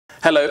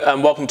Hello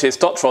and welcome to this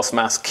Dr. Ross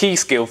Maths key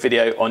skill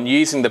video on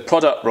using the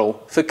product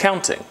rule for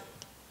counting.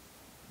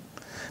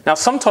 Now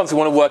sometimes we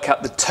want to work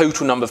out the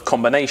total number of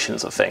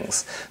combinations of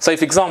things. So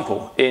for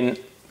example, in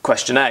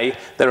question A,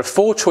 there are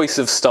 4 choices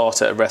of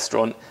starter at a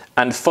restaurant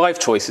and 5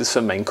 choices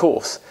for main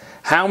course.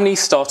 How many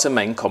starter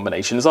main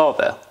combinations are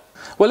there?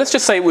 Well, let's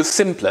just say it was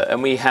simpler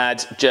and we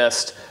had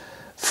just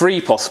 3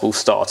 possible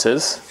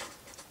starters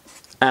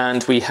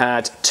and we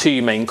had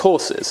 2 main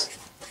courses.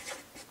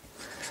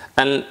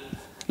 And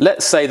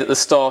let's say that the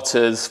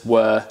starters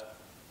were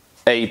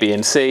A, B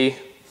and C,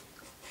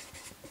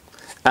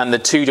 and the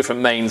 2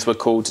 different mains were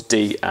called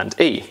D and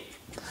E.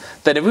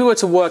 Then if we were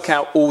to work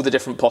out all the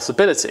different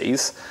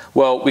possibilities,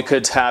 well, we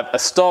could have a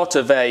start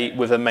of A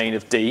with a main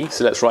of D,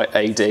 so let's write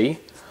AD,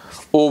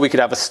 or we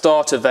could have a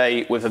start of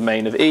A with a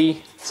main of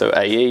E, so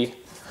AE,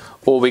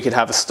 or we could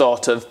have a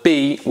start of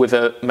B with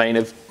a main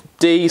of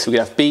D, so we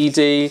could have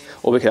BD,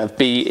 or we could have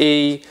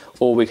BE,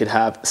 or we could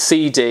have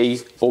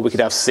CD, or we could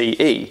have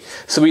CE.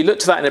 So we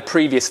looked at that in a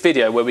previous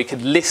video where we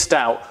could list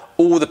out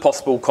all the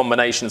possible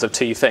combinations of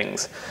 2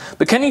 things.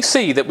 But can you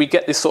see that we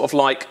get this sort of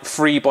like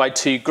 3 by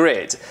 2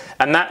 grid,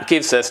 and that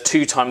gives us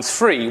 2 times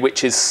 3,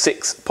 which is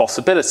 6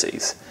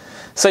 possibilities.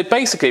 So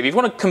basically, if you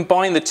want to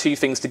combine the 2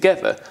 things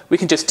together, we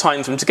can just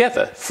times them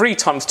together. 3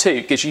 times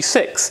 2 gives you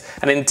 6.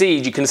 And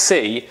indeed, you can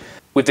see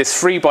with this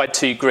 3 by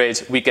 2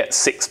 grid, we get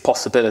 6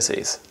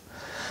 possibilities.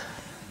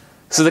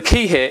 So the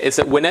key here is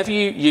that whenever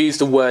you use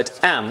the word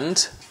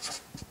and,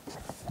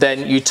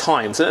 then you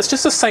times. And it's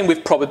just the same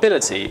with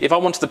probability. If I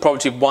wanted the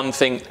probability of one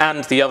thing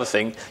and the other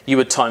thing, you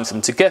would times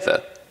them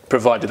together,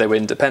 provided they were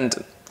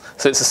independent.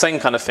 So it's the same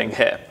kind of thing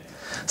here.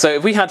 So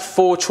if we had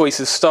 4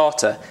 choices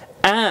starter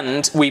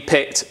and we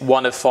picked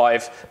one of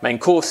 5 main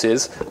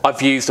courses,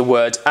 I've used the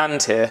word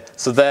and here,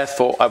 so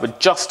therefore I would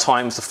just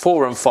times the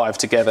 4 and 5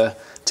 together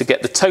to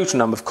get the total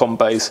number of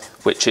combos,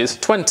 which is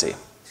 20.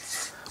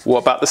 What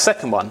about the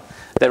second one?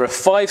 There are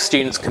 5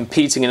 students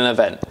competing in an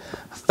event.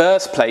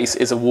 First place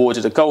is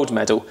awarded a gold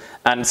medal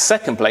and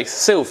second place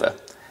silver.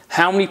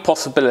 How many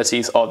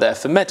possibilities are there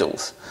for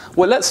medals?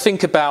 Well, let's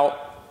think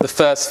about the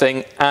first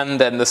thing and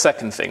then the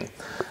second thing.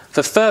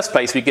 For first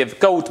place, we give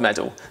gold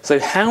medal. So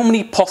how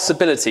many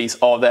possibilities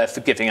are there for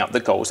giving out the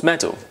gold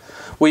medal?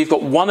 Well, you've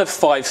got 1 of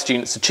 5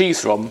 students to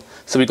choose from,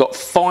 so we've got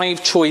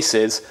 5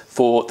 choices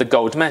for the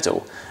gold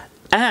medal.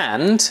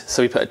 And,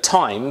 so we put a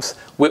times,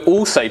 we're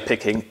also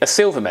picking a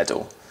silver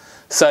medal.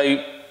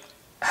 So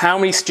how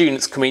many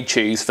students can we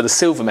choose for the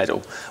silver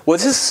medal? Well,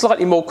 this is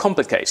slightly more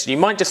complicated. You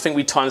might just think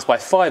we times by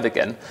 5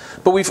 again,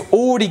 but we've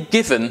already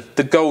given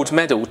the gold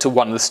medal to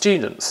 1 of the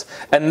students.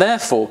 And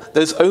therefore,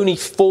 there's only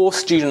 4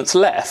 students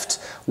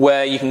left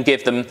where you can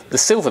give them the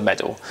silver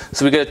medal.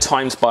 So we go to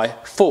times by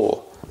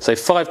 4. So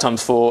 5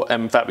 times 4,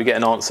 and in fact, we get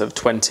an answer of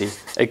 20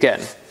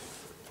 again.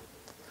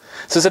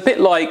 So it's a bit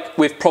like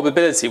with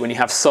probability when you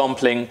have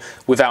sampling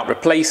without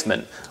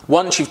replacement.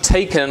 Once you've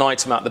taken an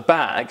item out of the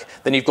bag,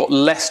 then you've got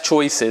less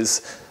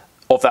choices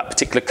of that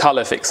particular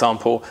colour, for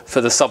example,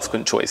 for the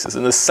subsequent choices.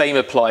 And the same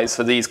applies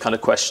for these kind of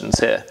questions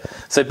here.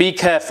 So be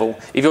careful.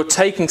 If you're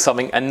taking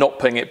something and not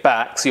putting it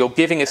back, so you're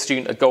giving a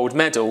student a gold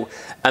medal,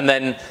 and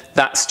then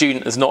that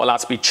student is not allowed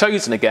to be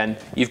chosen again,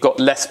 you've got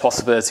less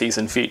possibilities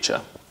in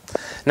future.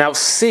 Now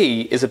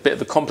C is a bit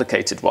of a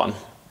complicated one.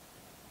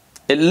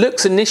 It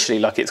looks initially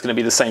like it's going to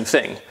be the same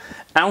thing.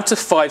 Out of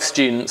 5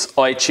 students,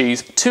 I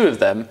choose 2 of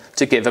them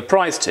to give a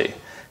prize to.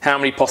 How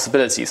many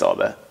possibilities are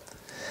there?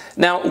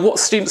 Now, what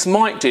students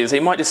might do is they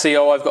might just say,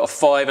 oh, I've got a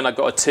 5 and I've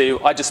got a 2,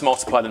 I just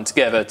multiply them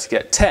together to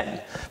get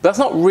 10. But that's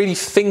not really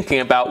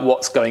thinking about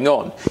what's going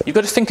on. You've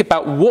got to think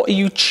about what are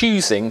you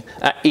choosing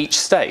at each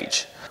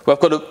stage. Well,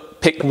 I've got to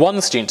pick 1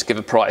 student to give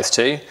a prize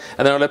to, and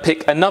then I'm going to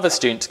pick another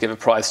student to give a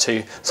prize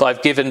to, so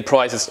I've given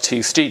prizes to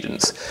 2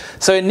 students.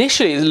 So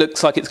initially it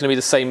looks like it's going to be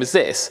the same as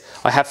this.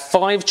 I have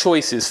 5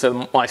 choices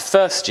for my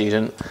first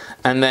student,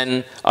 and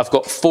then I've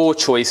got 4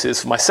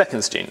 choices for my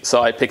second student.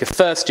 So I pick a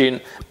first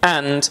student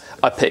and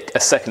I pick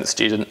a second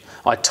student.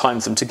 I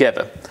times them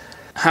together.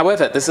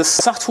 However, there's a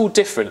subtle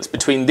difference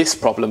between this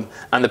problem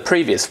and the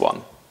previous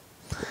one.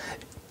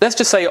 Let's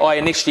just say I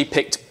initially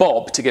picked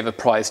Bob to give a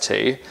prize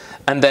to,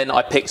 and then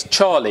I picked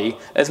Charlie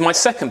as my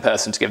second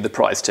person to give the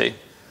prize to.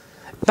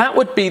 That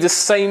would be the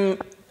same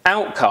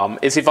outcome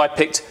as if I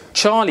picked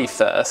Charlie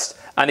first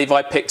and if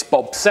I picked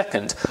Bob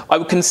second. I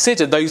would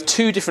consider those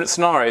 2 different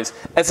scenarios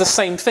as the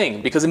same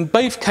thing, because in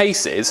both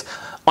cases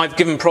I've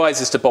given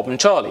prizes to Bob and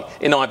Charlie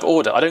in either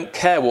order. I don't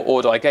care what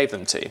order I gave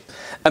them to.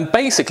 And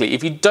basically,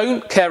 if you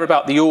don't care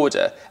about the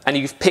order and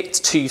you've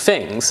picked 2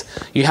 things,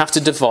 you have to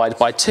divide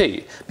by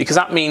 2. Because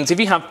that means if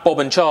you have Bob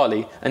and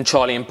Charlie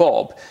and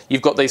Bob,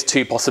 you've got those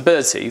 2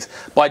 possibilities.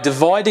 By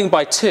dividing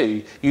by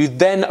 2, you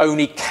then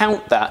only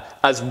count that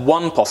as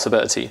 1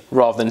 possibility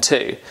rather than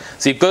 2.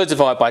 So you've got to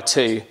divide by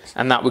 2,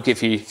 and that will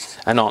give you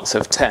an answer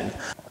of 10.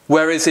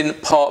 Whereas in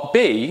part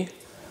B,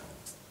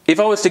 if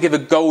I was to give a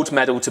gold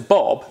medal to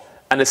Bob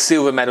and a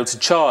silver medal to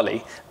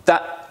Charlie,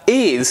 that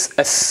is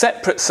a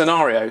separate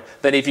scenario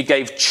than if you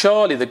gave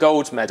Charlie the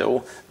gold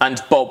medal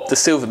and Bob the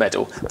silver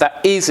medal.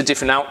 That is a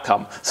different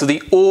outcome. So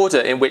the order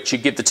in which you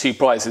give the two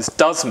prizes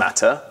does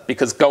matter,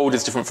 because gold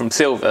is different from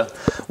silver.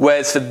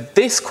 Whereas for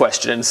this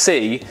question in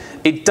C,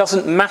 it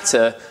doesn't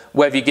matter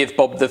whether you give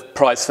Bob the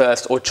prize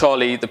first or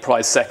Charlie the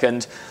prize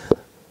second,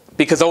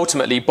 because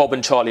ultimately Bob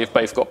and Charlie have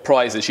both got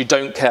prizes. You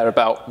don't care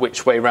about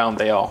which way round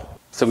they are.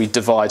 So we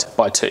divide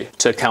by 2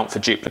 to account for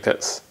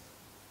duplicates.